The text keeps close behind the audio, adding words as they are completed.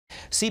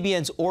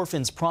CBN's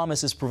Orphan's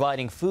Promise is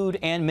providing food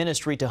and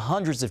ministry to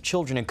hundreds of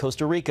children in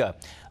Costa Rica.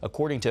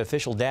 According to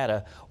official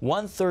data,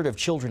 1/3 of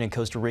children in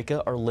Costa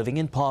Rica are living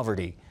in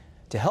poverty.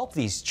 To help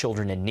these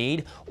children in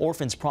need,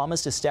 Orphan's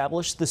Promise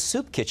established the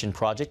Soup Kitchen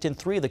project in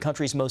 3 of the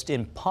country's most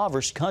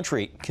impoverished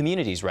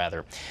communities.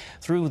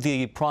 Through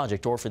the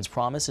project, Orphan's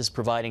Promise is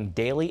providing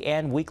daily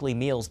and weekly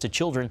meals to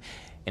children.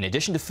 In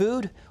addition to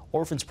food,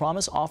 Orphan's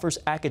Promise offers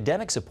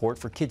academic support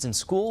for kids in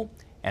school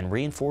and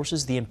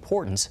reinforces the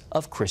importance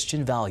of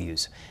Christian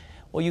values.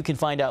 Well, you can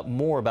find out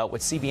more about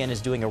what CBN is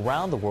doing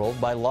around the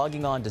world by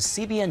logging on to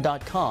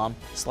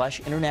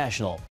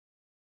cbn.com/international.